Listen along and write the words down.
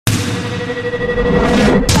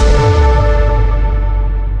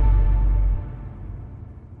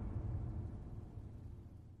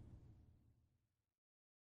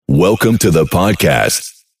Welcome to the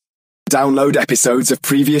podcast. Download episodes of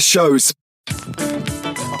previous shows.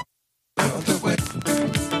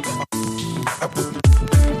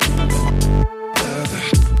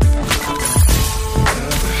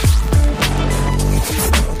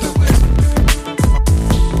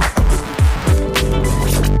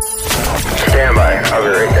 Stand by. I'll be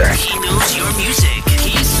right there. He knows your music.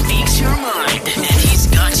 He speaks your mind. And he's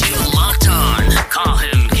got you locked on. Call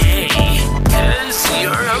him K. 'Cause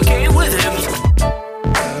you're okay with him.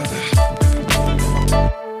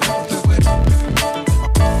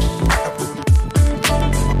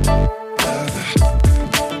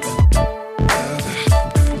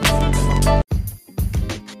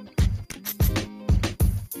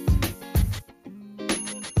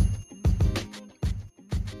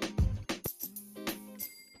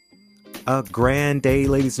 A grand day,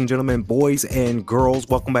 ladies and gentlemen, boys and girls.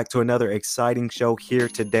 Welcome back to another exciting show here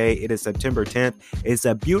today. It is September 10th. It's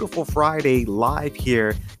a beautiful Friday live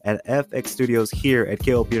here at FX Studios here at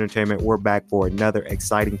KLP Entertainment. We're back for another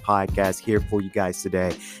exciting podcast here for you guys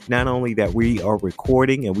today. Not only that we are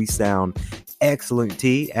recording and we sound excellent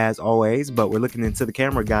T as always, but we're looking into the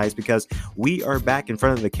camera, guys, because we are back in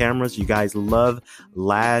front of the cameras. You guys love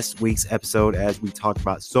last week's episode as we talked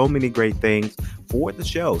about so many great things for the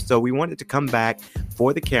show. So we wanted to come back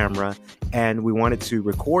for the camera and we wanted to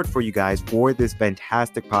record for you guys for this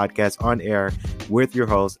fantastic podcast on air with your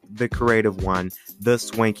host, the creative one, the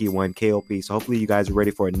swanky one, KLP. So hopefully you guys are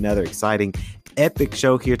ready for another exciting epic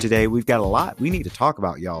show here today. We've got a lot we need to talk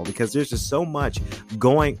about, y'all, because there's just so much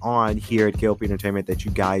going on here at KLP Entertainment that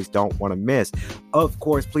you guys don't want to miss. Of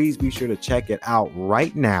course, please be sure to check it out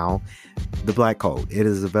right now. The Black Code. It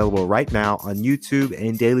is available right now on YouTube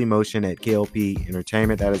and Daily Motion at KLP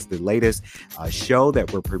Entertainment. That is the latest show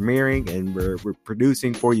that we're premiering and we're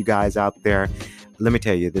producing for you guys out there. Let me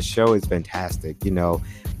tell you, the show is fantastic. You know,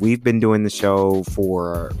 we've been doing the show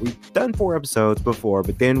we've done 4 episodes before,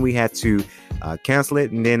 but then we had to cancel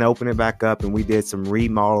it and then open it back up, and we did some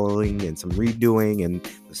remodeling and some redoing, and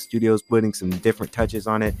the studio's putting some different touches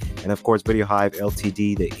on it. And of course, Video Hive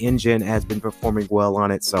Ltd, the engine has been performing well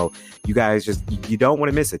on it. So you guys you don't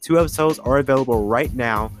want to miss it. 2 episodes are available right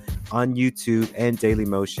now on YouTube and Daily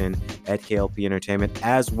Motion at KLP Entertainment,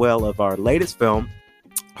 as well as our latest film,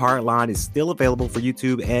 Hardline, is still available for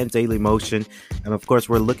YouTube and Daily Motion. And of course,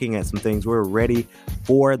 we're looking at some things. We're ready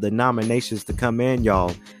for the nominations to come in,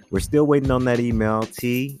 y'all. We're still waiting on that email.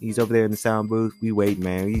 T, he's over there in the sound booth. We wait,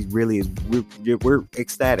 man. He really is. We're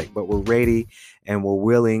ecstatic, but we're ready and we're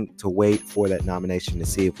willing to wait for that nomination to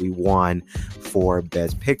see if we won for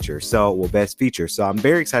Best Picture. Best Feature. So I'm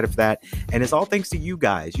very excited for that. And it's all thanks to you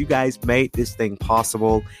guys. You guys made this thing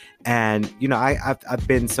possible. And, you know, I've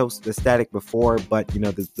been so ecstatic before, but, you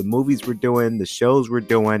know, the movies we're doing, the shows we're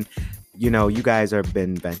doing, you know, you guys have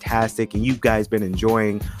been fantastic and you guys been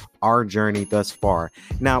enjoying our journey thus far.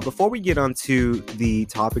 Now, before we get onto the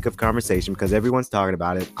topic of conversation, because everyone's talking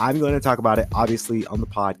about it, I'm going to talk about it, obviously, on the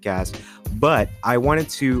podcast. But I wanted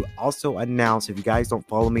to also announce, if you guys don't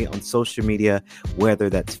follow me on social media, whether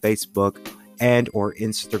that's Facebook and or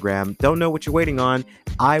Instagram, don't know what you're waiting on,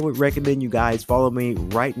 I would recommend you guys follow me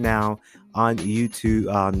right now on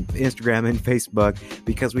YouTube, on Instagram and Facebook,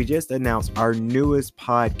 because we just announced our newest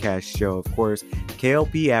podcast show, of course,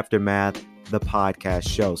 KLP Aftermath, the podcast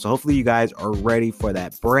show. So hopefully you guys are ready for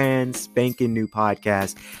that brand spanking new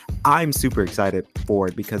podcast. I'm super excited for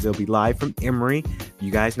it because it'll be live from Emory.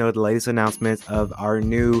 You guys know the latest announcements of our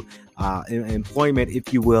new employment,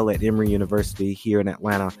 if you will, at Emory University here in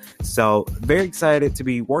Atlanta. So very excited to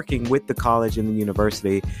be working with the college and the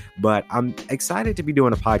university, but I'm excited to be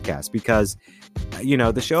doing a podcast because, you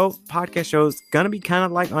know, the podcast show is going to be kind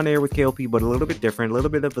of like On Air with KLP, but a little bit different, a little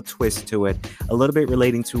bit of a twist to it, a little bit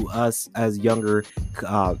relating to us as younger,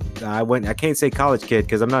 I can't say college kid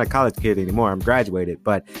because I'm not a college kid anymore. I'm graduated,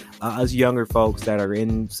 but us younger folks that are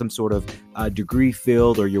in some sort of degree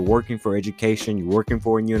field, or you're working for education, you're working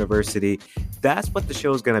for a university, that's what the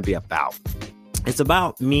show is going to be about. It's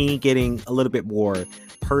about me getting a little bit more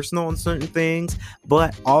personal on certain things,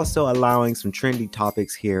 but also allowing some trendy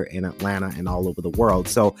topics here in Atlanta and all over the world.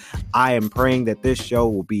 So I am praying that this show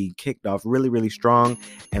will be kicked off really, really strong,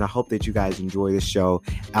 and I hope that you guys enjoy this show.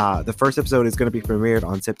 The first episode is going to be premiered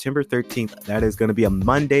on September 13th. That is going to be a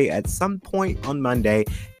Monday, at some point on Monday.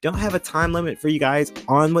 Don't have a time limit for you guys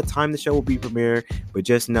on what time the show will be premiered, but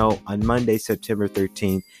just know on Monday, September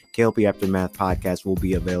 13th, KLP Aftermath podcast will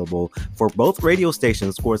be available for both radio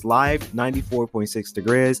stations, of course, live 94.6 The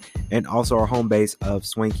Grizz, and also our home base of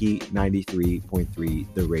Swanky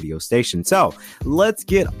 93.3, the radio station. So let's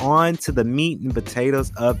get on to the meat and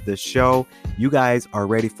potatoes of the show. You guys are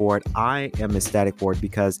ready for it. I am ecstatic for it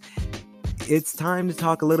because it's time to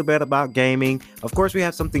talk a little bit about gaming. Of course, we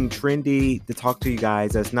have something trendy to talk to you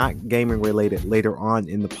guys that's not gaming related later on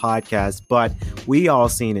in the podcast, but we all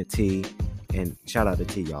seen it, T. And shout out to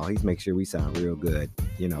T, y'all. He's making sure we sound real good.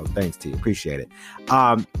 Thanks, T. Appreciate it.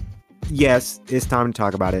 Yes, it's time to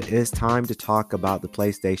talk about it. It's time to talk about the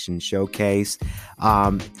PlayStation Showcase.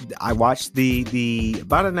 I watched the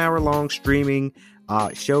about an hour long streaming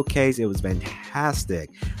showcase. It was fantastic.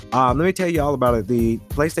 Let me tell you all about it. The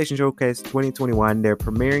PlayStation Showcase 2021, they're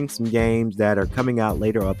premiering some games that are coming out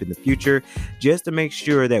later up in the future just to make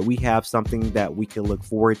sure that we have something that we can look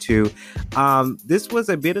forward to. This was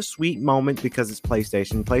a bittersweet moment because it's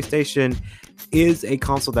PlayStation. PlayStation is a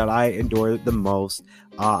console that I adore the most.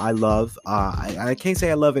 I love. I can't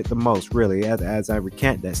say I love it the most, really, as I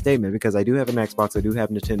recant that statement, because I do have an Xbox. I do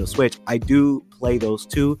have Nintendo Switch. I do play those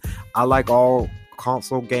too. I like all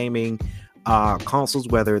console gaming consoles,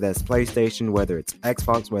 whether that's PlayStation, whether it's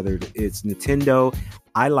Xbox, whether it's Nintendo.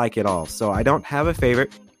 I like it all. So I don't have a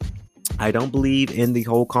favorite. I don't believe in the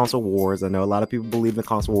whole console wars. I know a lot of people believe in the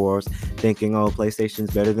console wars, thinking, oh,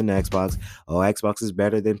 PlayStation's better than Xbox. Oh, Xbox is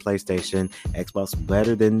better than PlayStation. Xbox is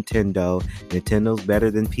better than Nintendo. Nintendo's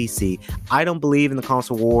better than PC. I don't believe in the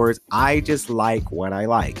console wars. I just like what I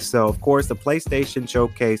like. So, of course, the PlayStation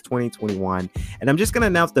Showcase 2021. And I'm just going to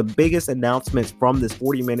announce the biggest announcements from this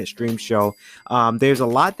 40-minute stream show. There's a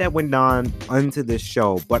lot that went on into this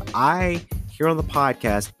show, but here on the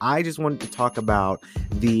podcast, I just wanted to talk about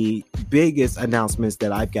the biggest announcements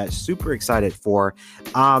that I've got super excited for.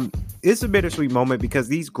 It's a bittersweet moment because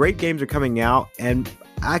these great games are coming out, and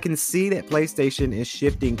I can see that PlayStation is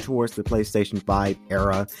shifting towards the PlayStation 5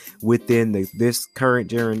 era within this current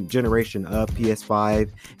generation of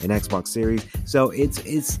PS5 and Xbox Series. So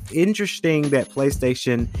it's interesting that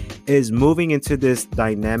PlayStation is moving into this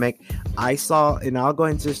dynamic. I saw, and I'll go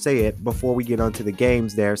ahead and just say it before we get onto the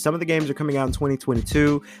games there. Some of the games are coming out in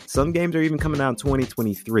 2022. Some games are even coming out in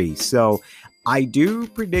 2023. So I do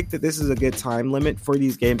predict that this is a good time limit for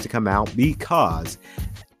these games to come out because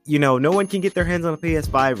no one can get their hands on a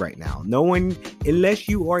PS5 right now. No one, unless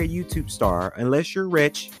you are a YouTube star, unless you're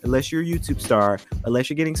rich, unless you're a YouTube star, unless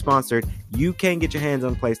you're getting sponsored, you can't get your hands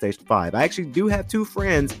on a PlayStation 5. I actually do have two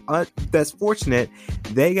friends that's fortunate.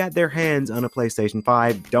 They got their hands on a PlayStation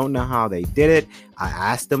 5. Don't know how they did it. I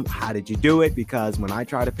asked them, how did you do it? Because when I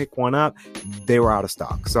tried to pick one up, they were out of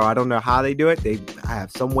stock. So I don't know how they do it. I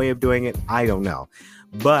have some way of doing it. I don't know.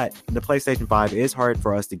 But the PlayStation 5 is hard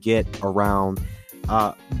for us to get around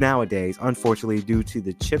nowadays, unfortunately, due to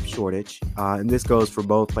the chip shortage, and this goes for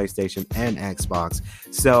both PlayStation and Xbox.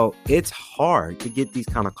 So it's hard to get these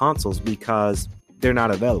kind of consoles because they're not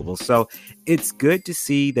available. So it's good to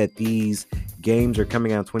see that these games are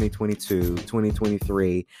coming out in 2022,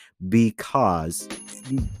 2023, because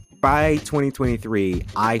by 2023,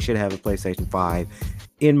 I should have a PlayStation 5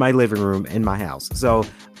 in my living room in my house. So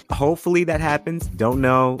hopefully that happens. Don't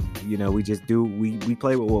know. We just do. We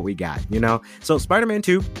play with what we got, So Spider-Man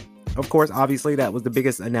 2, of course, obviously that was the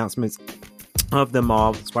biggest announcements of them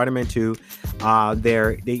all. Spider-Man 2,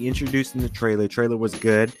 they introduced in the trailer. Trailer was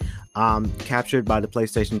good. Captured by the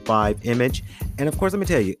PlayStation 5 image. And of course, let me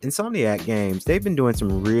tell you, Insomniac Games, they've been doing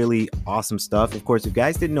some really awesome stuff. Of course, if you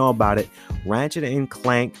guys didn't know about it, Ratchet &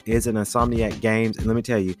 Clank is an Insomniac Games. And let me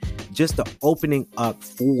tell you, just the opening up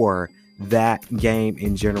for that game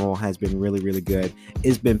in general has been really, really good.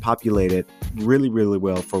 It's been populated really, really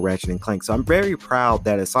well for Ratchet & Clank. So I'm very proud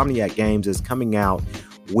that Insomniac Games is coming out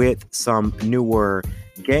with some newer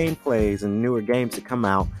gameplays and newer games to come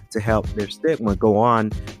out to help their stigma go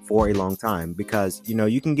on for a long time, because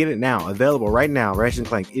you can get it now, available right now, Ratchet &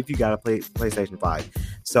 Clank, if you got a PlayStation 5.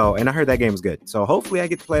 So, and I heard that game was good, so hopefully I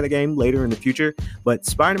get to play the game later in the future. But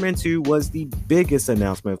Spider-Man 2 was the biggest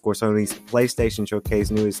announcement, of course, Sony's PlayStation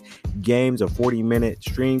Showcase newest games, a 40-minute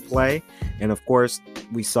stream play. And of course,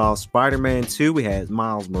 we saw Spider-Man 2. We had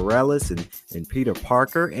Miles Morales and Peter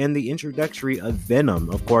Parker, and the introductory of Venom,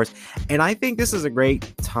 of course. And I think this is a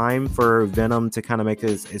great time for Venom to kind of make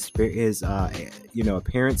his appearance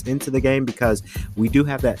into the game, because we do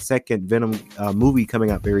have that second Venom movie coming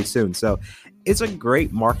out very soon. So it's a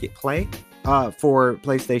great market play for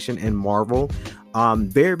PlayStation and Marvel.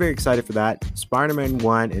 Very, very excited for that. Spider-Man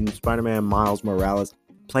 1 and Spider-Man Miles Morales,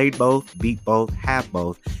 played both, beat both, have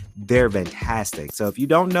both, they're fantastic. So if you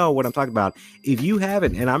don't know what I'm talking about, if you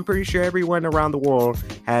haven't, and I'm pretty sure everyone around the world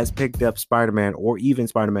has picked up Spider-Man or even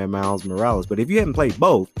Spider-Man Miles Morales, but if you haven't played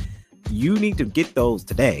both, you need to get those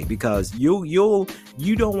today, because you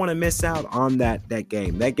don't want to miss out on that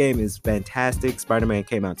game. That game is fantastic. Spider-Man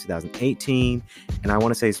came out in 2018, and I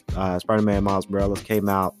want to say Spider-Man Miles Morales came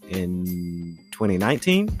out in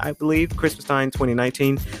 2019, I believe, Christmas time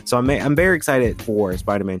 2019. So I'm very excited for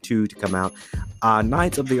Spider-Man 2 to come out.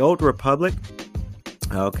 Knights of the Old Republic.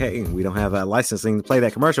 Okay, we don't have licensing to play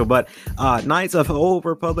that commercial, but Knights of the Old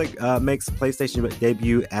Republic makes PlayStation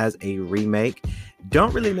debut as a remake.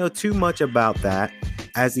 Don't really know too much about that,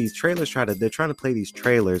 as these trailers they're trying to play these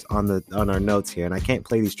trailers on our notes here, and I can't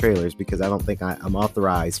play these trailers because I don't think I'm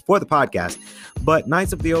authorized for the podcast. But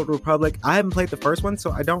Knights of the Old Republic, I haven't played the first one,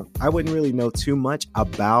 so I wouldn't really know too much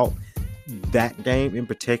about that game in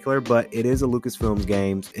particular, but it is a Lucasfilms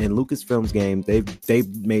games, and Lucasfilms games,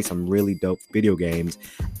 they've made some really dope video games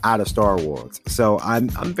out of Star Wars. So I'm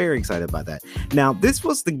very excited about that. Now, this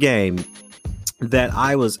was the game that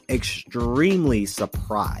I was extremely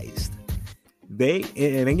surprised.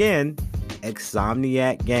 And again,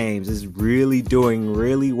 Insomniac Games is really doing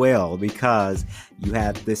really well, because you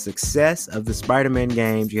have the success of the Spider-Man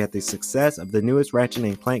games, you have the success of the newest Ratchet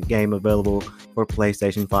and Clank game available for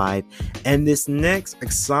PlayStation 5, and this next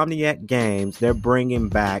Insomniac Games, they're bringing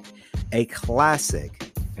back a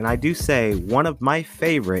classic, and I do say one of my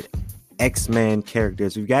favorite X-Men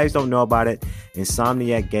characters. If you guys don't know about it,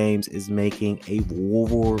 Insomniac Games is making a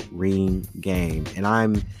Wolverine game, and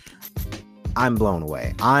I'm blown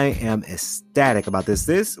away. I am ecstatic about this.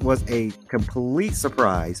 This was a complete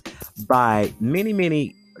surprise by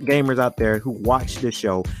many gamers out there who watched the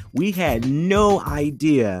show. We had no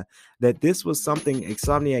idea that this was something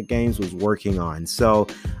Insomniac Games was working on. So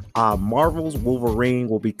Marvel's Wolverine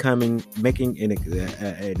will be making a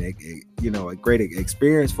great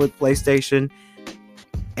experience for PlayStation,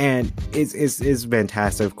 and it's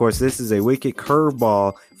fantastic. Of course, this is a wicked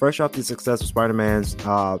curveball, fresh off the success of Spider-Man's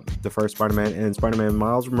the first Spider-Man and Spider-Man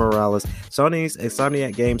Miles Morales. Sony's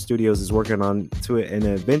Insomniac Game Studios is working on an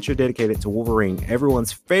adventure dedicated to Wolverine,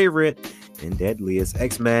 everyone's favorite and deadliest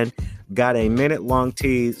X-Men. Got a minute-long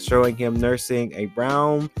tease showing him nursing a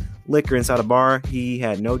brown liquor inside a bar he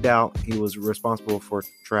had no doubt he was responsible for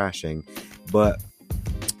trashing. But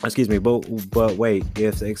wait,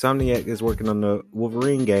 if Insomniac is working on the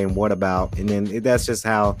Wolverine game, what about? And then that's just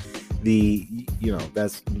how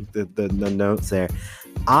that's the notes there.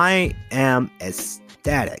 I am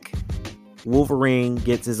ecstatic. Wolverine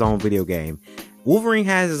gets his own video game. Wolverine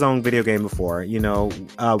has his own video game before,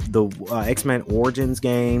 the X-Men Origins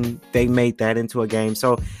game, they made that into a game.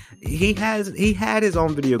 So he had his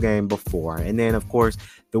own video game before. And then, of course,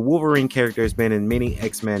 the Wolverine character has been in many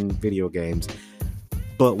X-Men video games.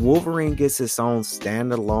 But Wolverine gets his own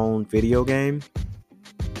standalone video game,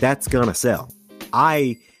 that's gonna sell.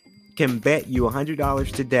 I can bet you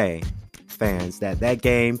 $100 today, fans, that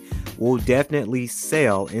game will definitely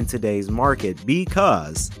sell in today's market,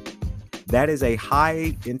 because that is a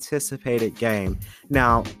high anticipated game.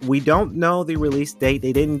 Now, we don't know the release date.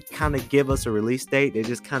 They didn't kind of give us a release date. They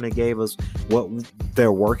just kind of gave us what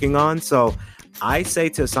they're working on. So I say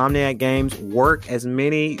to Insomniac Games, work as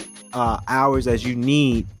many hours as you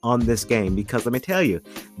need on this game, because let me tell you,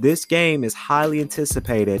 this game is highly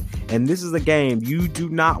anticipated, and this is a game you do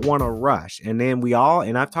not want to rush. And then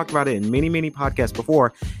I've talked about it in many podcasts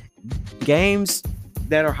before, games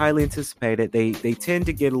that are highly anticipated, they tend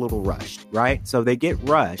to get a little rushed, right? So they get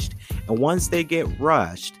rushed, and once they get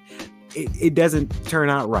rushed, it doesn't turn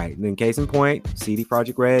out right. And in case in point, CD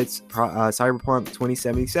Projekt Red's Cyberpunk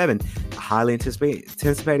 2077, a highly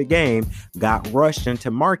anticipated game, got rushed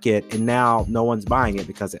into market, and now no one's buying it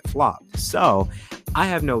because it flopped. So I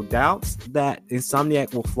have no doubts that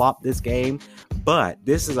Insomniac will flop this game, but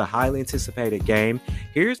this is a highly anticipated game.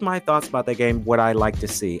 Here's my thoughts about the game, what I like to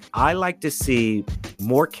see. I like to see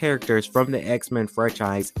more characters from the X-Men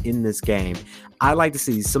franchise in this game. I like to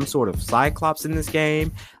see some sort of Cyclops in this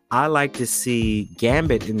game. I like to see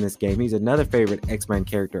Gambit in this game. He's another favorite X-Men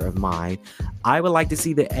character of mine. I would like to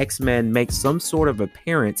see the X-Men make some sort of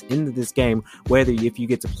appearance into this game, whether if you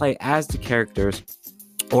get to play as the characters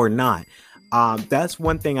or not. That's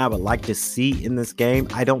one thing I would like to see in this game.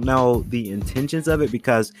 I don't know the intentions of it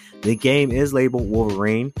because the game is labeled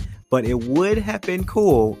Wolverine, but it would have been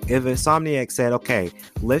cool if Insomniac said, okay,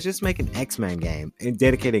 let's just make an X-Men game and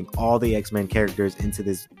dedicating all the X-Men characters into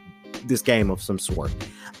this game of some sort.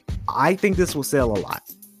 I think this will sell a lot.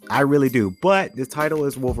 I really do. But the title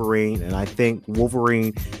is Wolverine, and I think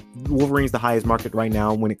Wolverine, Wolverine's the highest market right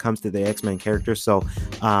now when it comes to the X-Men characters. So,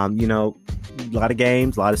 you know, a lot of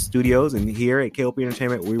games, a lot of studios, and here at KLP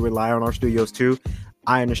Entertainment, we rely on our studios too.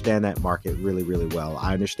 I understand that market really, really well.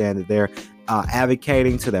 I understand that they're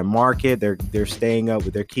advocating to their market. They're staying up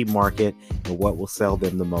with their key market and what will sell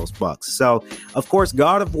them the most bucks. So, of course,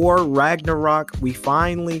 God of War Ragnarok, we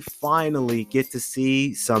finally get to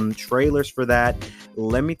see some trailers for that.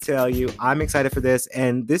 Let me tell you, I'm excited for this.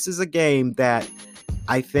 And this is a game that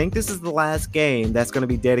I think this is the last game that's going to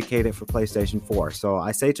be dedicated for PlayStation 4. So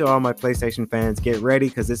I say to all my PlayStation fans, get ready,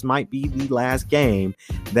 because this might be the last game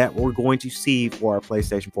that we're going to see for our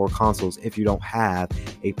PlayStation 4 consoles if you don't have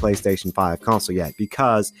a PlayStation 5 console yet,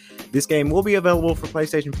 because this game will be available for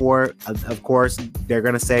PlayStation 4. Of course, they're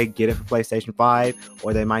going to say get it for PlayStation 5,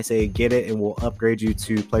 or they might say get it and we'll upgrade you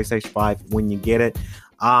to PlayStation 5 when you get it.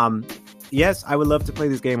 Yes, I would love to play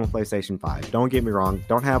this game on PlayStation 5. Don't get me wrong.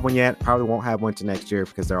 Don't have one yet. Probably won't have one to next year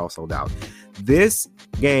because they're all sold out. This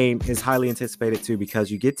game is highly anticipated too because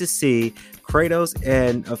you get to see Kratos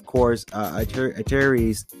and, of course,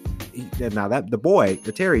 Atreus. Now that the boy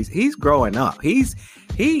Atreus, he's growing up. He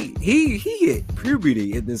hit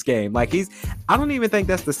puberty in this game. Like I don't even think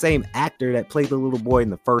that's the same actor that played the little boy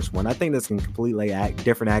in the first one. I think that's a completely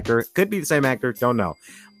different actor. Could be the same actor. Don't know.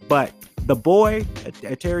 But the boy,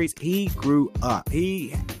 Atreus, he grew up.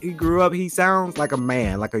 He grew up. He sounds like a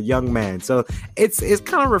man, like a young man. So it's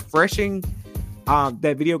kind of refreshing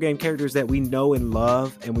that video game characters that we know and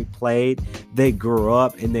love and we played, they grew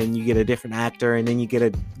up, and then you get a different actor, and then you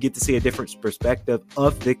get to see a different perspective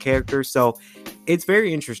of the character. So it's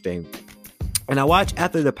very interesting. And I watched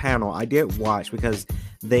after the panel. I did watch because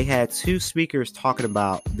they had two speakers talking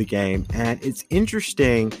about the game, and it's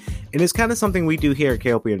interesting, and it's kind of something we do here at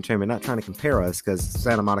KLP Entertainment. Not trying to compare us, because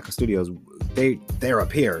Santa Monica Studios, they're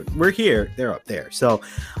up here, we're here, they're up there. So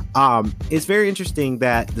it's very interesting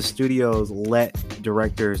that the studios let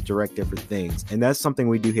directors direct different things, and that's something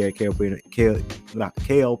we do here at KLP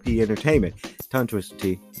Entertainment. Tongue twister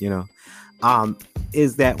T, you know.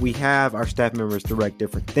 Is that we have our staff members direct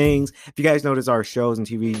different things. If you guys notice our shows and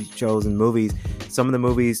TV shows and movies, some of the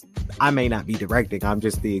movies I may not be directing. I'm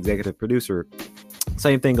just the executive producer.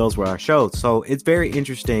 Same thing goes with our shows. So it's very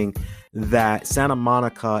interesting that Santa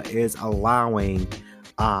Monica is allowing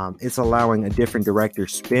a different director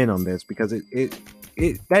spin on this, because it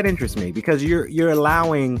that interests me, because you're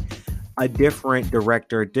allowing a different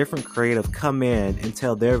director, a different creative come in and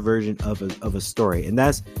tell their version of a story. And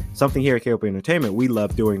that's something here at KLP Entertainment we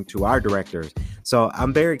love doing to our directors. So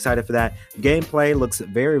I'm very excited for that. Gameplay looks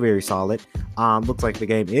very, very solid. Looks like the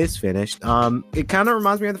game is finished. It kind of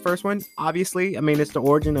reminds me of the first one, obviously. I mean, it's the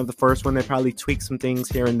origin of the first one. They probably tweaked some things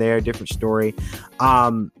here and there, different story.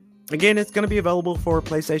 Again, it's going to be available for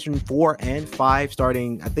PlayStation 4 and 5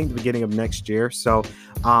 starting, I think, the beginning of next year. So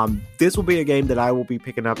this will be a game that I will be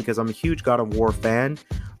picking up because I'm a huge God of War fan.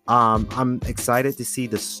 I'm excited to see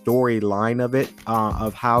the storyline of it,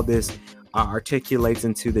 of how this articulates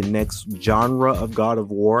into the next genre of God of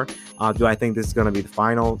War. Do I think this is going to be the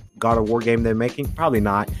final God of War game they're making? Probably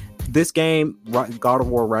not. This game, God of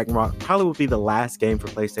War Ragnarok, probably will be the last game for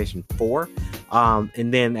PlayStation 4.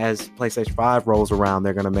 And then as PlayStation 5 rolls around,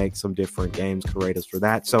 they're going to make some different games creators for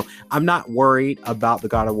that. So I'm not worried about the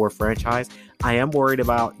God of War franchise. I am worried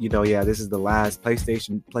about, this is the last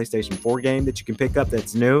PlayStation 4 game that you can pick up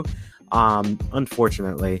that's new.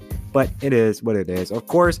 Unfortunately, but it is what it is. Of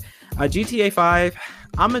course, GTA 5,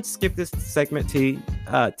 I'm going to skip this segment, T.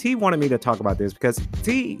 T wanted me to talk about this because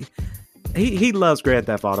T... He loves Grand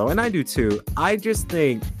Theft Auto, and I do too. I just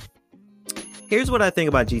think, here's what I think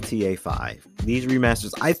about GTA 5. These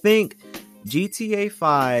remasters, I think GTA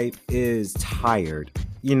 5 is tired.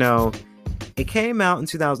 It came out in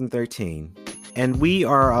 2013, and we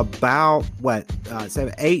are about,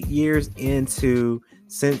 8 years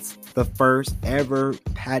since the first ever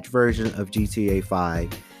patch version of GTA 5.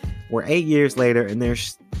 We're 8 years later, and they're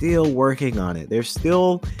still working on it. They're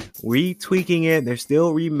still retweaking it. They're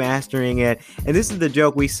still remastering it. And this is the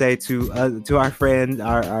joke we say to our friends,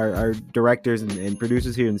 our directors and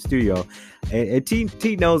producers here in the studio. And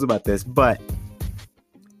T knows about this, but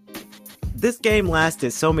this game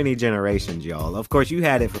lasted so many generations, y'all. Of course, you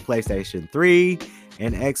had it for PlayStation 3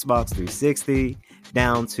 and Xbox 360,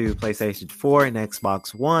 down to PlayStation 4 and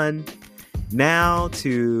Xbox One, now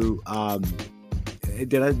to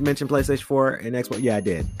did I mention PlayStation 4 and Xbox? Yeah, I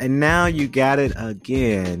did. And now you got it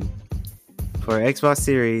again for Xbox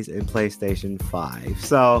Series and PlayStation 5.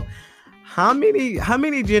 So how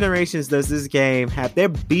many generations does this game have? They're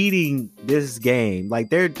beating this game. Like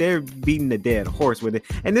they're beating the dead horse with it.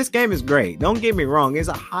 And this game is great. Don't get me wrong. It's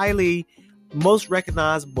a highly most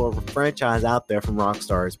recognizable franchise out there from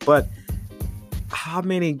Rockstars. But how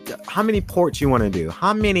many ports you want to do?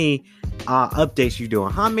 How many updates you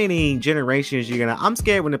doing? How many generations you gonna? I'm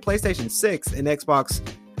scared when the PlayStation 6 and Xbox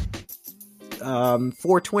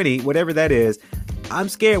 420, whatever that is. I'm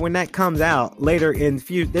scared when that comes out later in the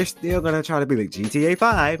future, they're still going to try to be like GTA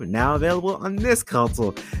 5 now available on this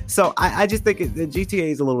console. So I just think the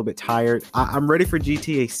GTA is a little bit tired. I'm ready for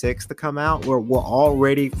GTA 6 to come out. We're all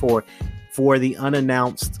ready for the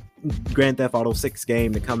unannounced Grand Theft Auto 6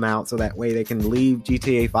 game to come out so that way they can leave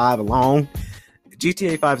GTA 5 alone.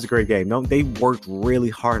 GTA 5 is a great game. No, they worked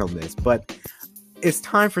really hard on this, but it's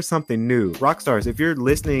time for something new. Rockstars, if you're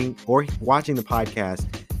listening or watching the podcast,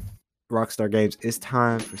 Rockstar Games, it's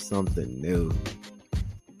time for something new.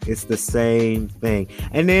 It's the same thing.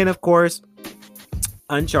 And then, of course,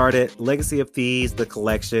 Uncharted, Legacy of Thieves, the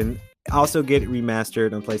collection, also get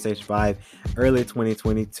remastered on PlayStation 5 early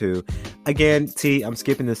 2022. Again, I'm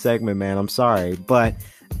skipping this segment, man. I'm sorry. But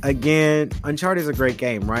again, Uncharted is a great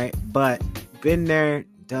game, right? But been there,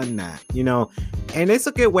 done that, and it's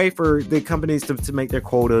a good way for the companies to make their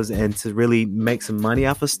quotas and to really make some money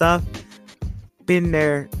off of stuff. Been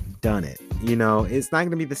there, done it. It's not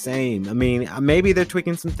going to be the same. I mean, maybe they're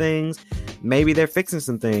tweaking some things, maybe they're fixing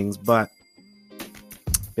some things, but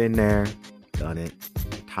been there, done it,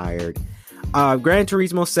 tired. Gran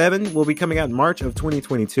Turismo 7 will be coming out in March of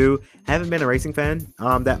 2022. Haven't been a racing fan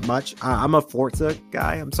that much. I'm a Forza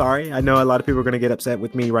guy. I'm sorry. I know a lot of people are going to get upset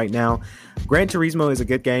with me right now. Gran Turismo is a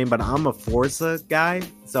good game, but I'm a Forza guy.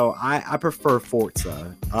 So I prefer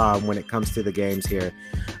Forza when it comes to the games here.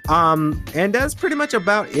 And that's pretty much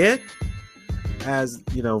about it. As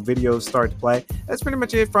videos start to play, that's pretty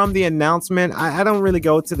much it from the announcement. I don't really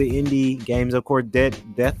go to the indie games. Of course,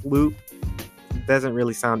 Deathloop doesn't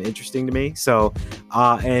really sound interesting to me. So,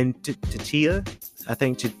 and Tatia, I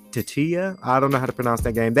think Tatia, I don't know how to pronounce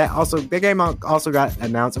that game. That game also got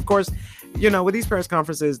announced. Of course, with these press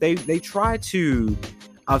conferences, they try to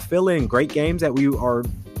fill in great games that we are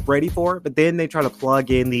ready for, but then they try to plug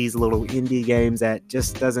in these little indie games that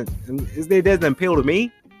just doesn't appeal to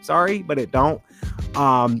me. Sorry, but it don't.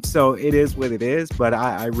 So it is what it is. But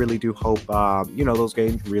I really do hope those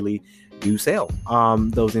games really do sell.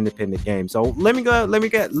 Those independent games. So let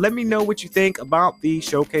me know what you think about the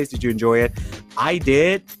showcase. Did you enjoy it? I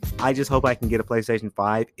did. I just hope I can get a PlayStation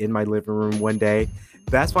 5 in my living room one day.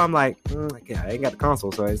 That's why I'm like, I ain't got the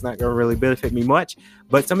console, so it's not going to really benefit me much.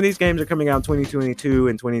 But some of these games are coming out in 2022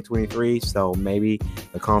 and 2023, so maybe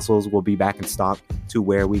the consoles will be back in stock to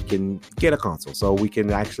where we can get a console, so we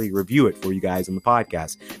can actually review it for you guys on the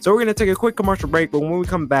podcast. So we're going to take a quick commercial break, but when we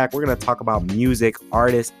come back, we're going to talk about music,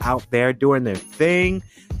 artists out there doing their thing.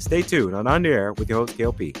 Stay tuned on Under Air with your host,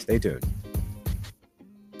 KLP. Stay tuned.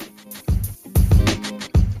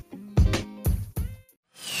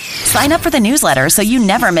 Sign up for the newsletter so you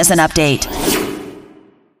never miss an update.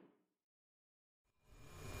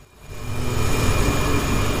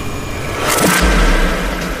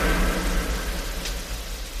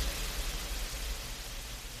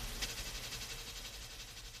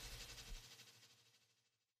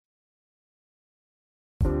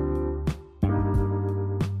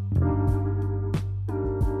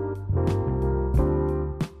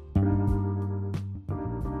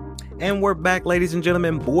 And we're back, ladies and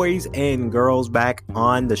gentlemen, boys and girls, back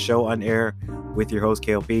on the show On Air with your host,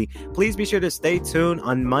 KLP. Please be sure to stay tuned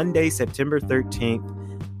on Monday, September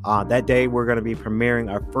 13th. That day, we're going to be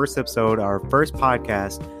premiering our first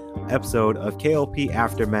podcast episode of KLP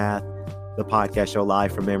Aftermath, the podcast show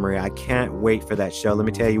live from memory. I can't wait for that show. Let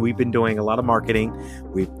me tell you, we've been doing a lot of marketing.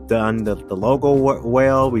 We've done the logo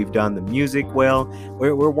well. We've done the music well.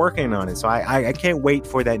 We're working on it. So I can't wait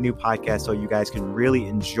for that new podcast so you guys can really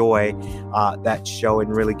enjoy that show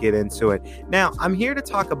and really get into it. Now, I'm here to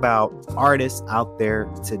talk about artists out there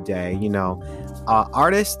today.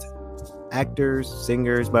 Artists, actors,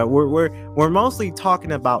 singers, but we're mostly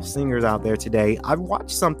talking about singers out there today. I've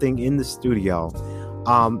watched something in the studio,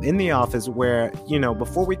 in the office, where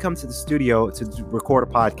before we come to the studio to record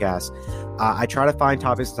a podcast, I try to find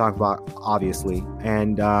topics to talk about, obviously,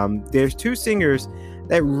 and there's two singers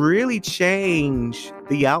that really change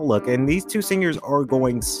the outlook, and these two singers are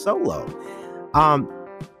going solo.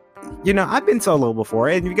 I've been solo before,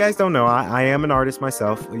 and if you guys don't know, I am an artist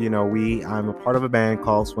myself. I'm a part of a band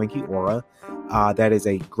called Swanky Aura. That is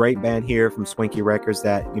a great band here from Swanky Records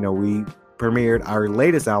that we premiered our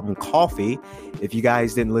latest album, Coffee. If you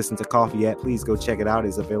guys didn't listen to Coffee yet, please go check it out.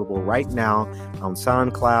 It's available right now on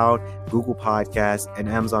SoundCloud, Google Podcasts, and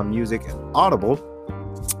Amazon Music, and Audible,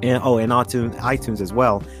 and iTunes as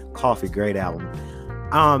well. Coffee, great album.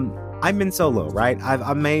 I've been solo, right?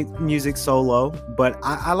 I've made music solo, but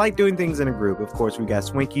I like doing things in a group. Of course, we got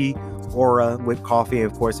Swinky Aura with Coffee.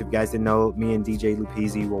 Of course, if you guys didn't know, me and DJ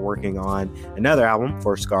Lupizzi were working on another album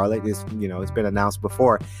for Scarlet. It's been announced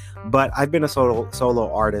before, but I've been a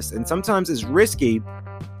solo artist, and sometimes it's risky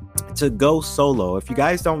to go solo. If you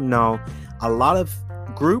guys don't know, a lot of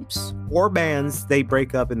groups or bands, they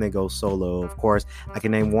break up and they go solo. Of course, I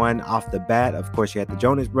can name one off the bat. Of course, you had the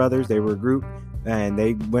Jonas Brothers. They were a group and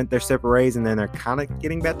they went their separate ways, and then they're kind of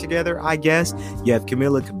getting back together, I guess. You have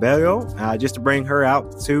Camila Cabello, just to bring her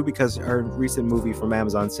out too, because her recent movie from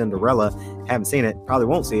Amazon, Cinderella, haven't seen it, probably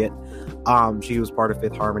won't see it. She was part of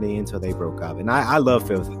Fifth Harmony until they broke up, and I love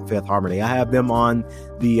Fifth Harmony. I have them on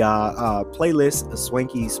the playlist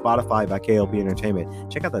Swanky Spotify by KLP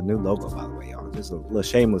Entertainment. Check out the new logo, by the way, y'all. Just a little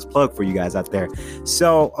shameless plug for you guys out there.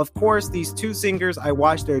 So, of course, these two singers, I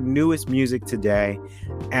watched their newest music today,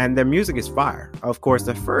 and their music is fire. Of course,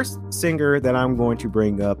 the first singer that I'm going to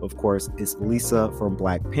bring up, of course, is Lisa from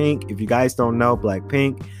Blackpink. If you guys don't know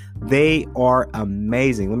Blackpink, they are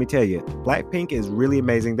amazing. Let me tell you, Blackpink is really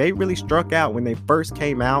amazing. They really struck out when they first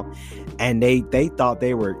came out, and they thought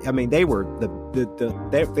they were, they were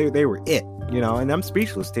they were it, and I'm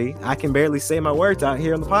speechless, T. I can barely say my words out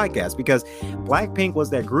here on the podcast, because Blackpink was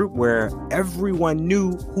that group where everyone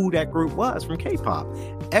knew who that group was from K-pop.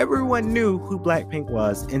 Everyone knew who Blackpink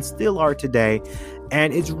was, and still are today.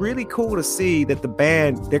 And it's really cool to see that the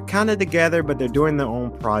band, they're kind of together, but they're doing their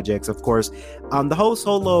own projects. Of course, the whole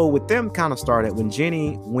solo with them kind of started when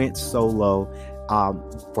Jennie went solo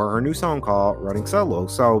for her new song called Running Solo.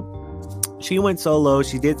 So she went solo.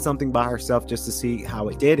 She did something by herself just to see how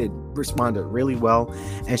it did. It responded really well,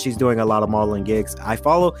 and she's doing a lot of modeling gigs. I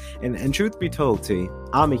follow, and truth be told, T,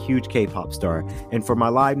 I'm a huge K-pop star. And for my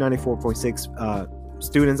Live 94.6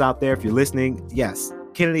 students out there, if you're listening, yes,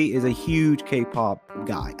 Kennedy is a huge K-pop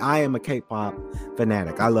guy. I am a K-pop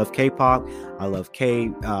fanatic. I love K-pop. I love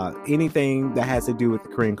anything that has to do with the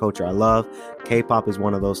Korean culture. I love K-pop is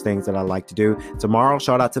one of those things that I like to do. Tomorrow,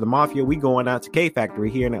 shout out to the Mafia. We going out to K Factory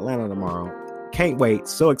here in Atlanta tomorrow. Can't wait.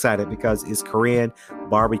 So excited because it's Korean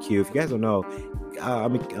barbecue. If you guys don't know,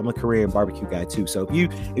 I'm a Korean barbecue guy too. So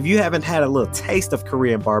if you haven't had a little taste of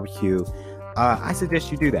Korean barbecue, I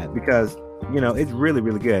suggest you do that, because it's really,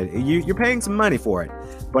 really good. You're paying some money for it,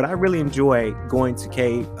 but I really enjoy going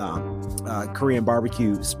to Korean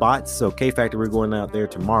barbecue spots. So K Factory, we're going out there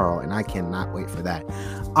tomorrow, and I cannot wait for that.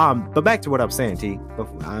 But back to what I'm saying, T.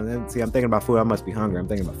 See, I'm thinking about food. I must be hungry. I'm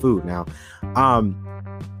thinking about food now.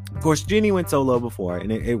 Of course, Jennie went solo before,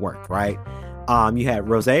 and it worked, right? You had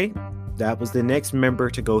Rosé. That was the next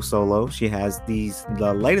member to go solo. She has the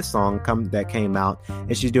latest song that came out,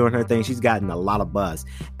 and she's doing her thing. She's gotten a lot of buzz.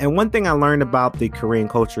 And one thing I learned about the Korean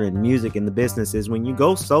culture and music and the business is when you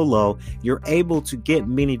go solo, you're able to get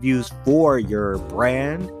many views for your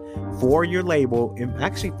brand, for your label, and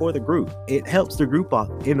actually for the group. It helps the group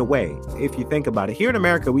out in a way, if you think about it. Here in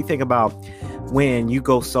America, we think about when you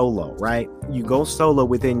go solo, right? You go solo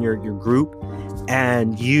within your group,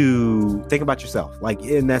 and you think about yourself,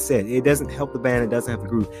 and that's it. It doesn't help the band, it doesn't help the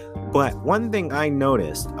group. But one thing I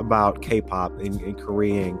noticed about K-pop and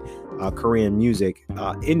Korean music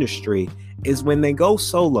industry is when they go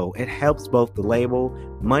solo, it helps both the label,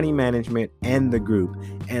 money management, and the group.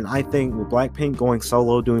 And I think with Blackpink going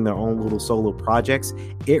solo, doing their own little solo projects,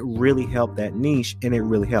 it really helped that niche, and it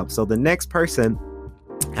really helped. So the next person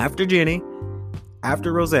after Jennie,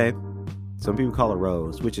 after Rosé, some people call her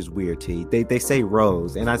Rose, which is weird, T. They say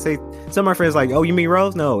Rose, and I say, some of my friends like, oh, you mean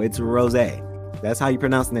Rose? No, it's Rosé. That's how you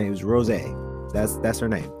pronounce the name. It's Rosé. That's her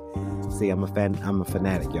name. See, I'm a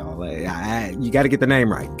fanatic, y'all. You got to get the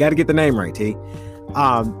name right. Got to get the name right, T.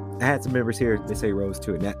 I had some members here. They say Rose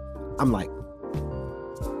too, and I'm like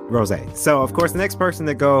Rosé. So of course, the next person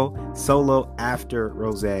to go solo after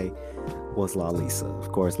Rosé was Lisa.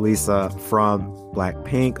 Of course, Lisa from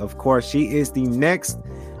Blackpink. Of course, she is the next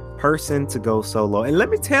person to go solo, and let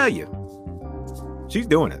me tell you, she's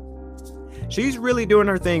doing it. She's really doing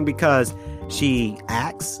her thing, because she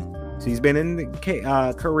acts. She's been in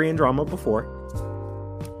the Korean drama before.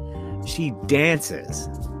 She dances,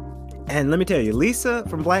 and let me tell you, Lisa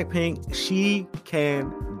from Blackpink, she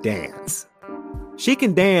can dance. She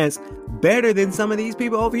can dance better than some of these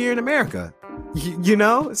people over here in America.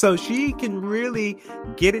 So she can really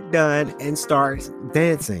get it done and start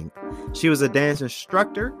dancing. She was a dance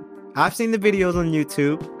instructor. I've seen the videos on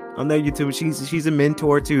YouTube. On their YouTube, she's a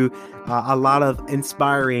mentor to a lot of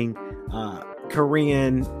inspiring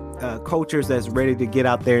Korean cultures that's ready to get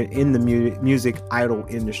out there in the music idol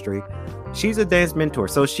industry. She's a dance mentor,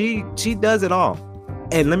 so she does it all.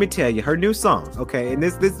 And let me tell you, her new song, okay, and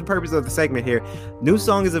this is the purpose of the segment here. New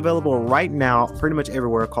song is available right now, pretty much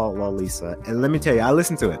everywhere, called Lalisa. And let me tell you, I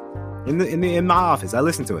listened to it in my office. I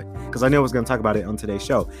listened to it because I knew I was going to talk about it on today's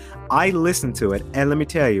show. I listened to it, and let me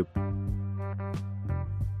tell you,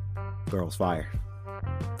 girl's fire.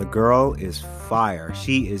 The girl is fire.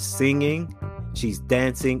 She is singing, she's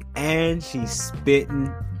dancing, and she's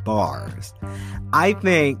spitting bars. I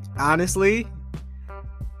think, honestly,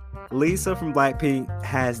 Lisa from Blackpink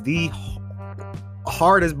has the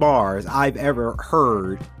hardest bars I've ever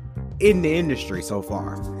heard in the industry so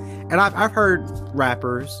far. And I've heard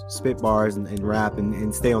rappers spit bars and rap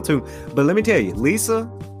and stay on tune. But let me tell you, Lisa,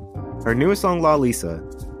 her newest song, Lalisa,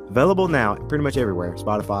 available now pretty much everywhere.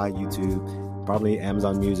 Spotify, YouTube, probably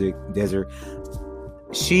Amazon Music, Desert.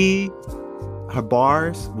 Her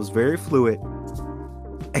bars was very fluid.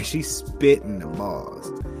 And she's spitting the bars.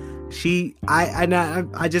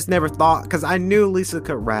 I just never thought, because I knew Lisa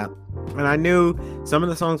could rap, and I knew some of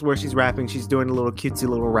the songs where she's rapping, she's doing a little cutesy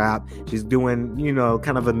little rap, she's doing,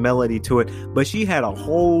 kind of a melody to it, but she had a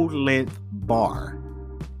whole length bar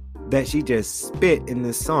that she just spit in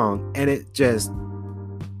this song, and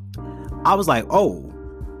I was like, oh,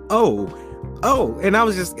 and I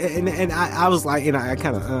was just, and I was like, I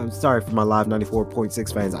kind of, sorry for my live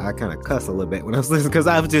 94.6 fans, I kind of cuss a little bit when I was listening, because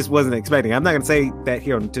I just wasn't expecting. I'm not going to say that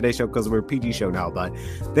here on today's show because we're a PG show now, but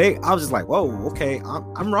I was just like, whoa, okay,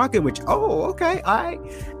 I'm rocking with you. Oh, okay, all right.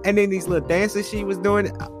 And then these little dances she was doing,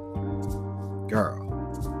 girl,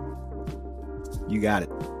 you got it.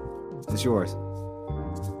 It's yours.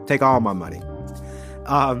 Take all my money.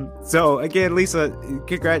 So again, Lisa,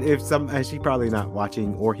 congrats. She's probably not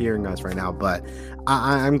watching or hearing us right now, but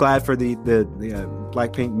I'm glad for the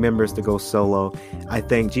Blackpink members to go solo. I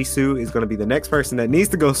think Jisoo is going to be the next person that needs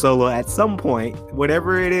to go solo at some point.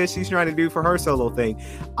 Whatever it is she's trying to do for her solo thing,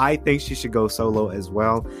 I think she should go solo as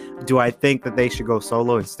well. Do I think that they should go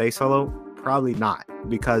solo and stay solo? Probably not,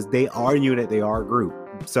 because they are a unit, they are a group.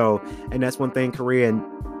 So, and that's one thing Korean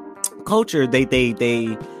culture they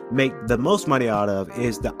make the most money out of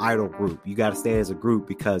is the idol group. You got to stay as a group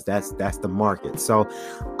because that's the market. So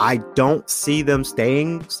I don't see them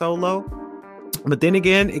staying solo, but then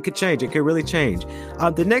again, it could change. It could really change.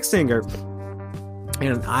 The next singer,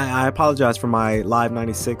 and I apologize for my live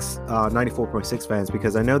 94.6 fans,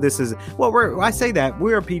 because I know this is, I say that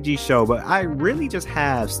we're a PG show, but I really just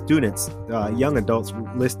have students, young adults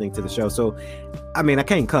listening to the show. So, I mean, I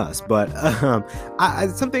can't cuss, but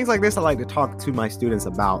some things like this I like to talk to my students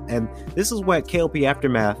about. And this is what KLP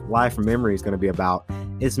Aftermath Live from Memory is going to be about.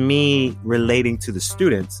 It's me relating to the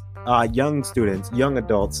students, young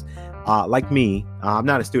adults, like me. I'm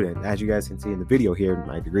not a student, as you guys can see in the video here.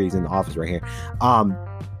 My degree's in the office right here.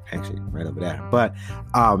 Actually, right over there. But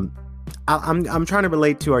I'm trying to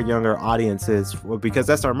relate to our younger audiences because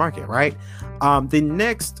that's our market, right? The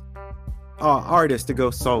next artist to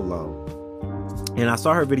go solo, and I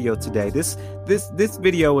saw her video today. This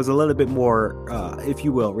video was a little bit more, if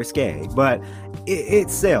you will, risque, but it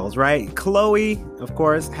sells, right? Chloe, of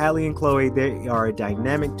course, Halle and Chloe, they are a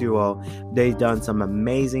dynamic duo. They've done some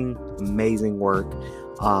amazing work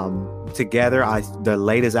together. The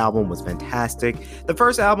latest album was fantastic. The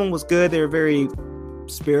first album was good. They were very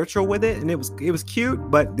spiritual with it, and it was cute.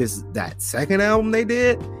 But that second album they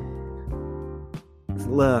did,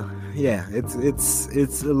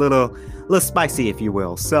 it's a little spicy, if you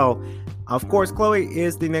will. So, of course, Chloe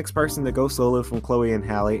is the next person to go solo from Chloe and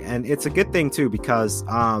Halle, and it's a good thing too, because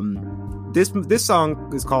this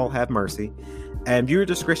song is called Have Mercy, and viewer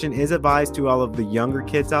discretion is advised to all of the younger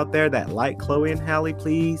kids out there that like Chloe and Halle.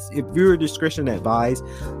 Please, if viewer discretion advised,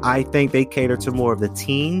 I think they cater to more of the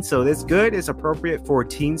teens, so that's good. It's appropriate for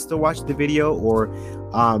teens to watch the video, or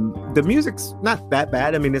the music's not that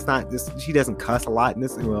bad. I mean, it's not this, she doesn't cuss a lot in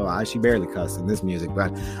this. Well, she barely cuss in this music,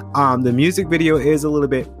 but the music video is a little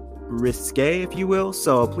bit risque, if you will,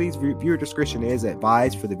 so please, viewer discretion is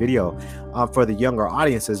advised for the video, for the younger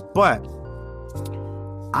audiences. But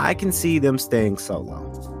I can see them staying solo.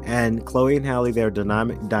 And Chloe and Halle, they're a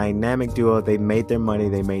dynamic duo. They made their money,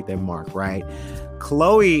 they made their mark, right?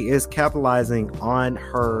 Chloe is capitalizing on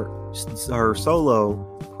her solo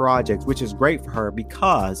project, which is great for her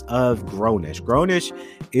because of Grownish. Grownish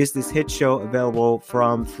is this hit show available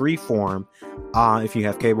from Freeform. If you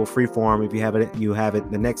have cable, Freeform. If you have it, you have it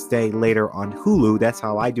the next day later on Hulu. That's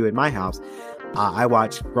how I do it in my house. I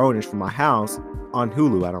watch Grownish from my house on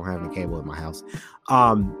Hulu. I don't have any cable in my house.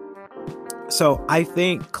 So I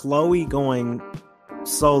think Chloe going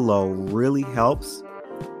solo really helps.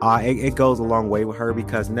 It goes a long way with her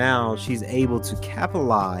because now she's able to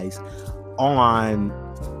capitalize on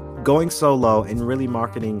going solo and really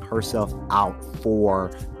marketing herself out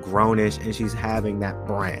for Grownish, and she's having that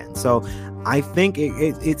brand. So I think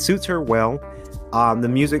it suits her well. The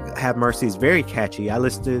music, Have Mercy, is very catchy. I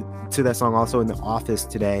listened to that song also in the office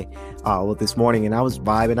today, this morning, and I was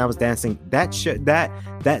vibing, I was dancing.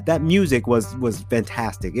 That music was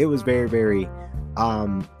fantastic. It was very, very,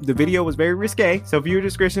 the video was very risque, so viewer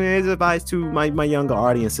discretion is advised to my younger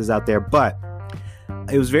audiences out there, but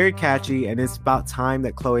it was very catchy, and it's about time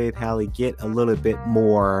that Chloe and Halle get a little bit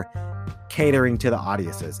more catering to the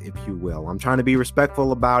audiences, if you will. I'm trying to be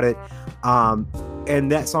respectful about it,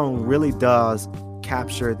 and that song really does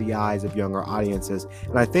capture the eyes of younger audiences.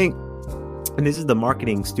 And I think, and this is the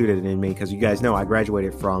marketing student in me, because you guys know I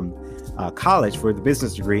graduated from college for the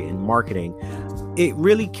business degree in marketing. It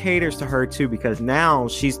really caters to her too, because now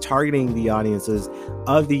she's targeting the audiences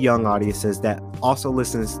of the young audiences that also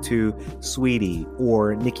listens to Sweetie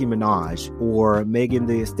or Nicki Minaj or Megan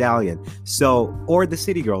Thee Stallion, or the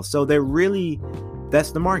City Girls. So they're really,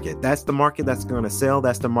 that's the market. That's the market that's going to sell.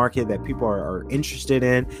 That's the market that people are interested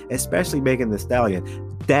in, especially Megan Thee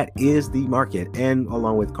Stallion. That is the market, and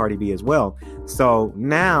along with Cardi B as well. So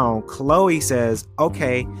now Chloe says,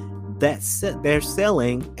 okay, that's it. They're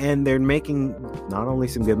selling and they're making not only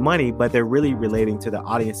some good money, but they're really relating to the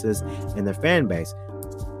audiences and their fan base.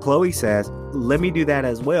 Chloe says, let me do that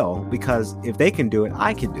as well, because if they can do it,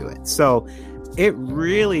 I can do it. So it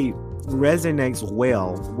really resonates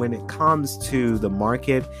well when it comes to the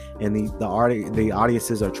market, and the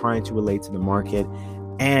audiences are trying to relate to the market,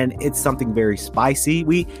 and it's something very spicy.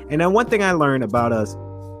 And then one thing I learned about us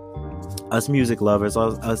music lovers,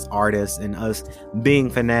 us artists, and us being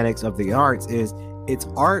fanatics of the arts is it's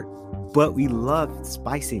art, but we love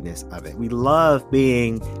spiciness of it. We love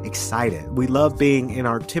being excited. We love being in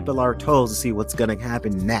our tip of our toes to see what's going to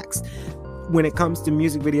happen next. When it comes to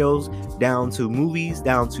music videos, down to movies,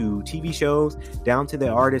 down to TV shows, down to the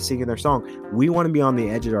artist singing their song, we want to be on the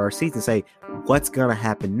edge of our seats and say, what's going to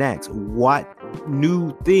happen next? What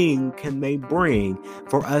new thing can they bring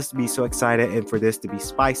for us to be so excited and for this to be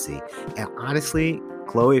spicy? And honestly,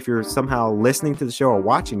 Chloe, if you're somehow listening to the show or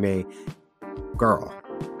watching me, girl,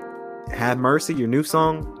 Have Mercy, your new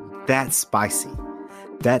song, that's spicy.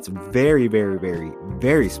 That's very, very, very,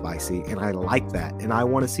 very spicy, and I like that, and I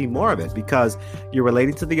want to see more of it, because you're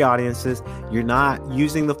relating to the audiences. You're not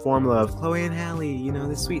using the formula of Chloe and Halle,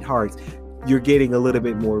 the sweethearts. You're getting a little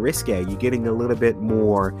bit more risque. You're getting a little bit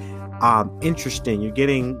more interesting. You're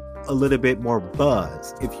getting a little bit more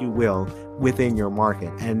buzz, if you will, within your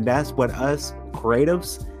market, and that's what us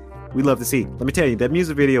creatives, we love to see. Let me tell you, that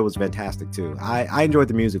music video was fantastic too. I enjoyed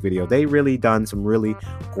the music video. They really done some really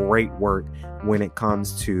great work when it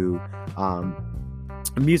comes to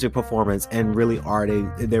music performance and really art.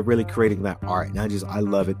 They're really creating that art, and I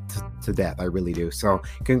love it to death. I really do. So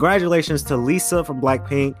congratulations to Lisa from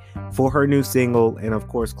Blackpink for her new single, and of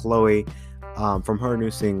course Chloe from her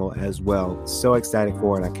new single as well. So excited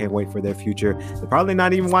for it. I can't wait for their future. They're probably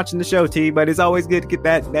not even watching the show, T, but it's always good to get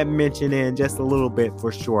that mention in just a little bit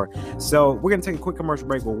for sure. So we're going to take a quick commercial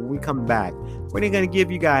break, but when we come back, we're going to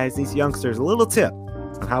give you guys, these youngsters, a little tip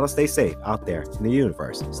on how to stay safe out there in the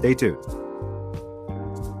universe. Stay tuned.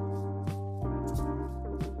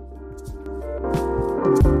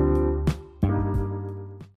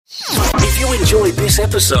 If you enjoyed this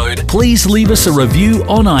episode, please leave us a review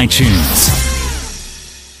on iTunes.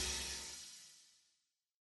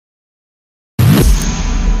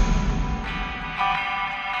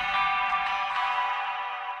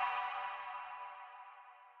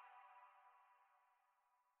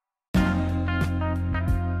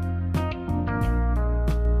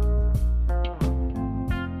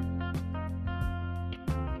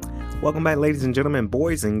 Welcome back, ladies and gentlemen,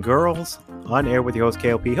 boys and girls, on air with your host,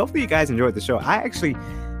 KLP. Hopefully you guys enjoyed the show. I've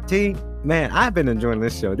been enjoying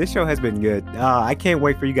this show. This show has been good. I can't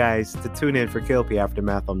wait for you guys to tune in for KLP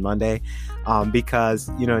Aftermath on Monday, because,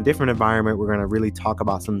 in a different environment, we're going to really talk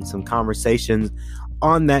about some conversations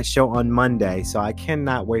on that show on Monday. So I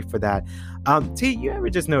cannot wait for that. T, you ever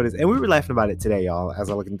just noticed, and we were laughing about it today, y'all, as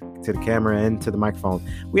I look into the camera and to the microphone.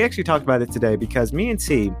 We actually talked about it today because me and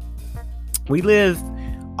T, we live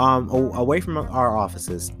away from our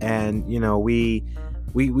offices, and we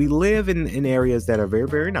live in areas that are very,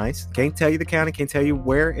 very nice. Can't tell you the county, can't tell you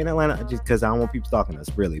where in Atlanta, just because I don't want people stalking us,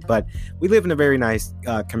 really. But we live in a very nice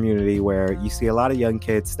community where you see a lot of young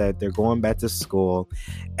kids that they're going back to school,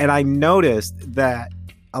 and I noticed that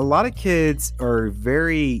a lot of kids are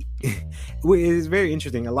very it's very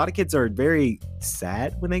interesting. A lot of kids are very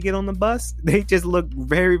sad when they get on the bus. They just look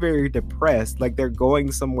very, very depressed, like they're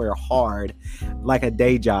going somewhere hard, like a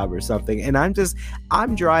day job or something. And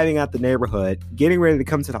I'm driving out the neighborhood, getting ready to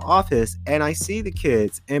come to the office, and I see the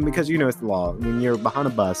kids. And because it's the law, when you're behind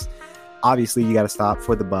a bus, obviously you got to stop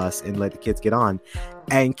for the bus and let the kids get on.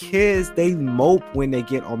 And kids, they mope when they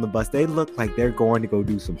get on the bus. They look like they're going to go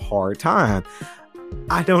do some hard time.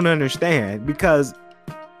 I don't understand because,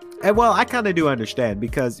 well, I kind of do understand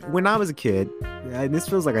because when I was a kid, and this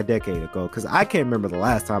feels like a decade ago, because I can't remember the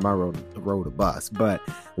last time I rode a bus,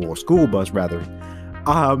 or school bus rather.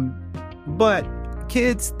 But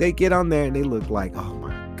kids, they get on there and they look like, oh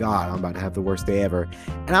my God, I'm about to have the worst day ever.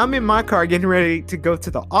 And I'm in my car getting ready to go to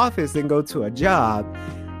the office and go to a job.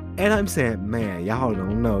 And I'm saying, man, y'all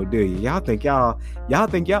don't know, do you? Y'all think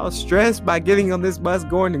y'all stressed by getting on this bus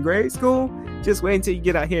going to grade school? Just wait until you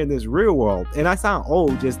get out here in this real world. And I sound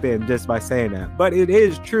old just by saying that. But it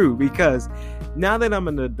is true because now that I'm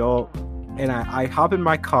an adult and I hop in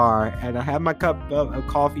my car and I have my cup of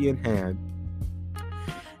coffee in hand,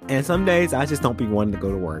 and some days I just don't be wanting to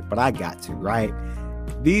go to work, but I got to, right?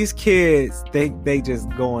 These kids, they just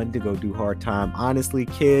going to go do hard time. Honestly,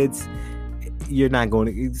 kids, you're not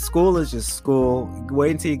going to, school is just school.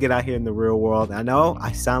 Wait until you get out here in the real world. I know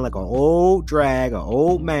I sound like an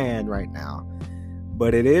old man right now,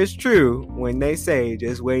 but it is true when they say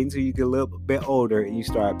just wait until you get a little bit older and you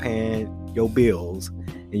start paying your bills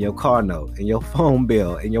and your car note and your phone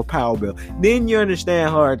bill and your power bill. Then you understand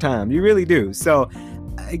hard times. You really do. So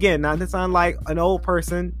again, not to sound like an old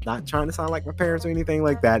person, not trying to sound like my parents or anything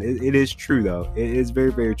like that. It is true though. It is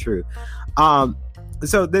very, very true.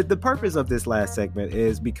 So the purpose of this last segment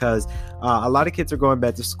is because a lot of kids are going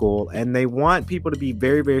back to school and they want people to be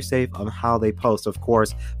very, very safe on how they post. Of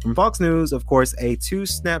course, from Fox News, of course, a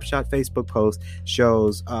 2-snapshot Facebook post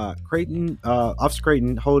shows Officer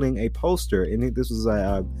Creighton holding a poster. And this was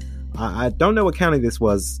I don't know what county this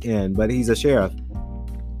was in, but he's a sheriff.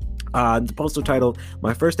 The poster titled,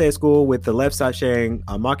 "My First Day of School," with the left side sharing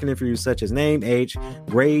mocking interviews such as name, age,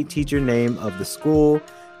 grade, teacher, name of the school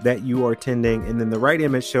that you are attending, and then the right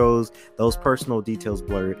image shows those personal details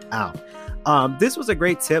blurred out. This was a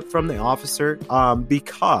great tip from the officer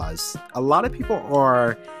because a lot of people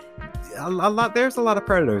are there's a lot of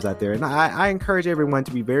predators out there, and I encourage everyone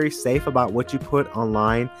to be very safe about what you put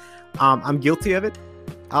online. I'm guilty of it.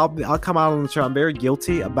 I'll come out on the show. I'm very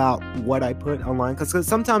guilty about what I put online because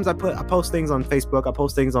sometimes I post things on Facebook. I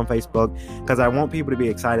post things on Facebook because I want people to be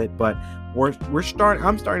excited. But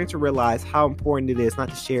I'm starting to realize how important it is not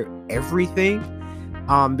to share everything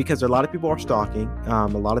because a lot of people are stalking. A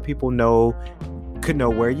lot of people could know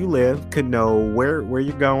where you live, could know where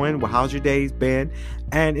you're going, how's your day's been,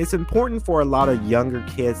 and it's important for a lot of younger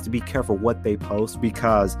kids to be careful what they post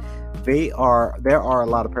because there are a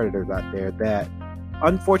lot of predators out there that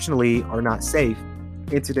unfortunately are not safe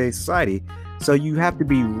in today's society. So you have to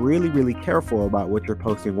be really, really careful about what you're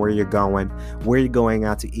posting, where you're going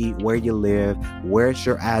out to eat, where you live, where's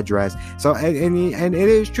your address. So and it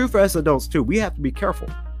is true for us adults too. We have to be careful.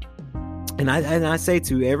 And I say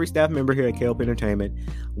to every staff member here at KLP Entertainment,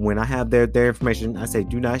 when I have their information, I say,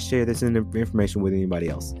 do not share this information with anybody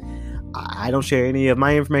else. I don't share any of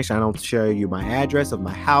my information. I don't share you my address of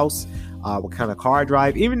my house, what kind of car I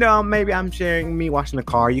drive. Even though maybe I'm sharing me washing the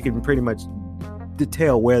car, you can pretty much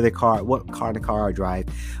detail what kind of car I drive.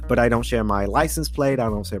 But I don't share my license plate. I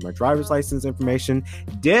don't share my driver's license information.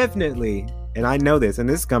 Definitely, and I know this, and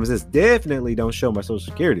this definitely don't show my social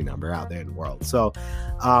security number out there in the world. So,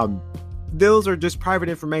 those are just private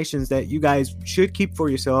informations that you guys should keep for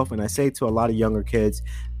yourself. And I say to a lot of younger kids,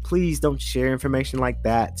 please don't share information like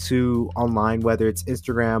that to online, whether it's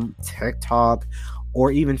Instagram, TikTok,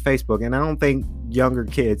 or even Facebook. And I don't think younger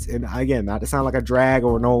kids, and again, not to sound like a drag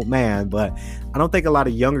or an old man, but I don't think a lot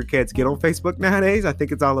of younger kids get on Facebook nowadays. I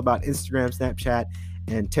think it's all about Instagram, Snapchat,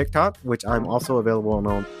 and TikTok, which I'm also available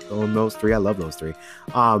on those three. I love those three.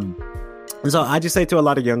 So I just say to a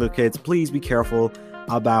lot of younger kids, please be careful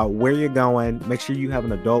about where you're going. Make sure you have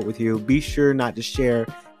an adult with you. Be sure not to share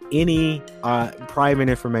any private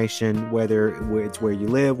information, whether it's where you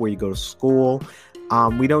live, where you go to school.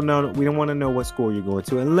 We don't want to know what school you're going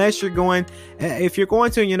to, unless if you're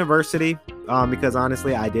going to a university, because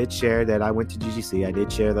honestly, I did share that I went to GGC. I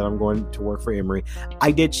did share that I'm going to work for Emory.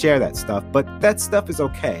 I did share that stuff, but that stuff is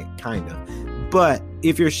okay, kind of. But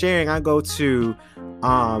if you're sharing, I go to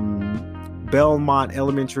Belmont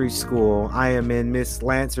Elementary School. I am in Miss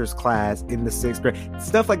Lancer's class in the 6th grade.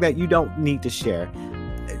 Stuff like that you don't need to share.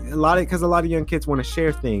 a lot of young kids want to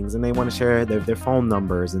share things, and they want to share their phone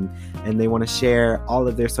numbers, and they want to share all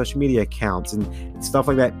of their social media accounts and stuff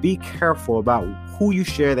like that. Be careful about who you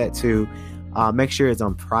share that to. Make sure it's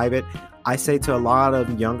on private. I say to a lot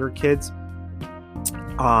of younger kids,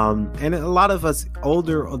 and a lot of us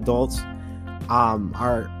older adults,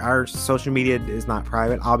 our social media is not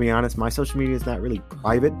private. I'll be honest, my social media is not really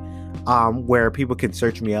private, where people can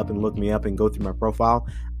search me up and look me up and go through my profile.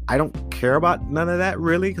 I don't care about none of that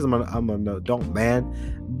really, because I'm an adult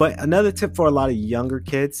man. But another tip for a lot of younger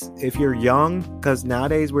kids, if you're young, because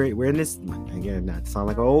nowadays we're in this, again, not to sound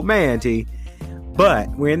like an old man, T, but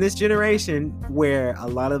we're in this generation where a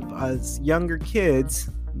lot of us younger kids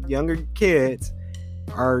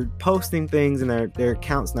are posting things and their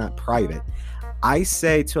account's not private. I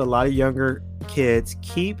say to a lot of younger kids,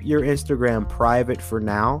 keep your Instagram private for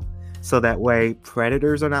now, so that way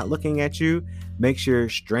predators are not looking at you. Make sure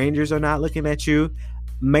strangers are not looking at you.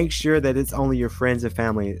 Make sure that it's only your friends and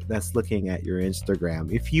family that's looking at your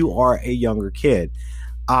Instagram. If you are a younger kid,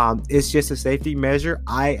 it's just a safety measure.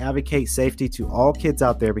 I advocate safety to all kids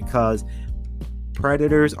out there, because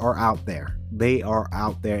predators are out there. They are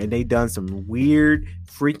out there, and they done some weird,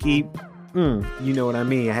 freaky, you know what I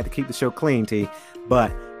mean. I had to keep the show clean, T,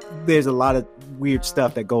 but there's a lot of weird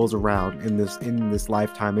stuff that goes around in this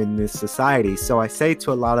lifetime, in this society. So I say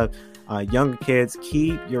to a lot of younger kids,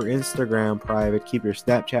 keep your Instagram private, keep your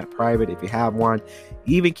Snapchat private if you have one,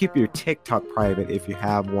 even keep your TikTok private if you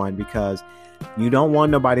have one, because you don't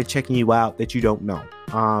want nobody checking you out that you don't know.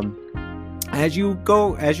 As you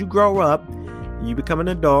grow up, you become an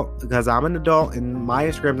adult, because I'm an adult and my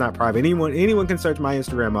Instagram's not private. Anyone can search my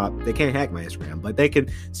Instagram up. They can't hack my Instagram, but they can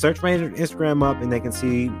search my Instagram up and they can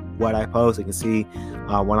see what I post. They can see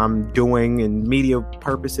what I'm doing in media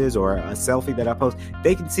purposes, or a selfie that I post.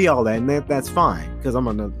 They can see all that, and that's fine, because I'm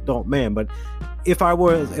an adult man. But if I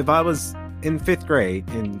was in 5th grade,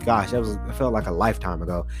 and gosh, it felt like a lifetime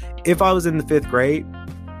ago. If I was in the 5th grade,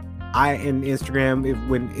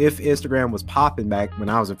 if Instagram was popping back when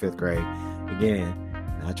I was in 5th grade, again,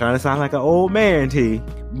 not trying to sound like an old man, T,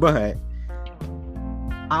 but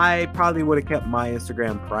I probably would have kept my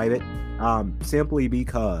Instagram private, simply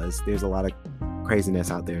because there's a lot of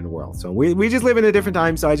craziness out there in the world. So we just live in a different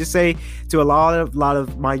time. So I just say to a lot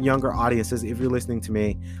of my younger audiences, if you're listening to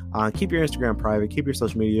me, keep your Instagram private, keep your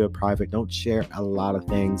social media private. Don't share a lot of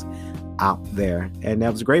things out there. And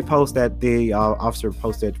that was a great post that the officer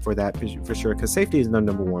posted for that, for sure, because safety is the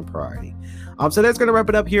number one priority. So that's going to wrap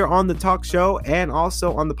it up here on the talk show, and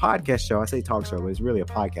also on the podcast show. I say talk show, but it's really a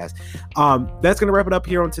podcast. That's going to wrap it up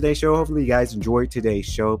here on today's show. Hopefully you guys enjoyed today's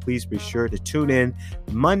show. Please be sure to tune in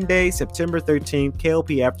Monday, September 13th.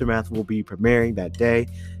 KLP Aftermath will be premiering that day,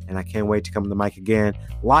 and I can't wait to come on the mic again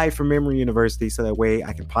live from Emory University, so that way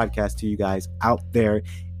I can podcast to you guys out there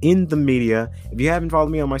in the media. If you haven't followed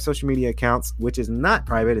me on my social media accounts, which is not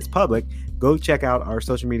private, it's public, go check out our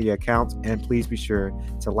social media accounts, and please be sure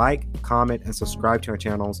to like, comment, and subscribe to our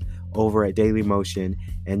channels over at Daily Motion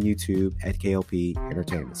and YouTube at KLP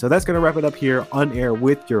Entertainment. So that's going to wrap it up here on air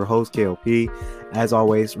with your host, KLP. As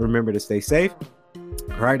always, remember to stay safe,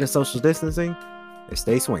 practice social distancing, and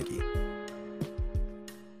stay swanky.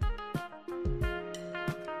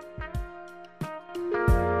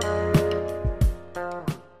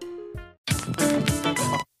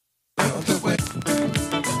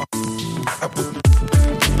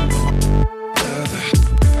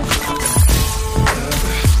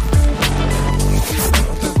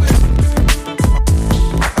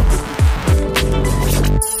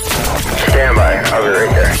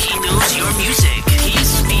 He knows your music, he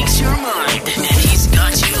speaks your mind, and he's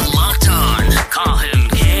got you locked on. Call him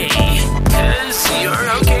K, 'cause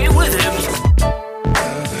you're okay with him.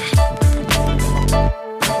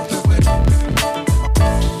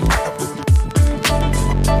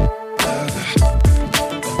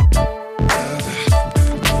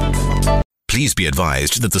 Please be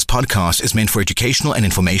advised that this podcast is meant for educational and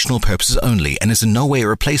informational purposes only and is in no way a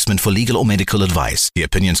replacement for legal or medical advice. The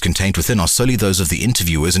opinions contained within are solely those of the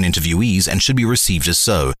interviewers and interviewees and should be received as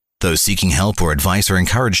so. Those seeking help or advice are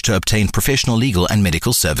encouraged to obtain professional legal and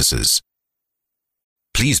medical services.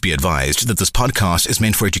 Please be advised that this podcast is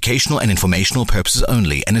meant for educational and informational purposes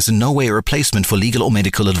only and is in no way a replacement for legal or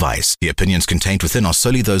medical advice. The opinions contained within are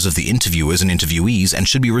solely those of the interviewers and interviewees and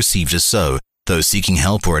should be received as so. Those seeking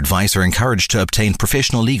help or advice are encouraged to obtain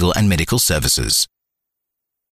professional legal and medical services.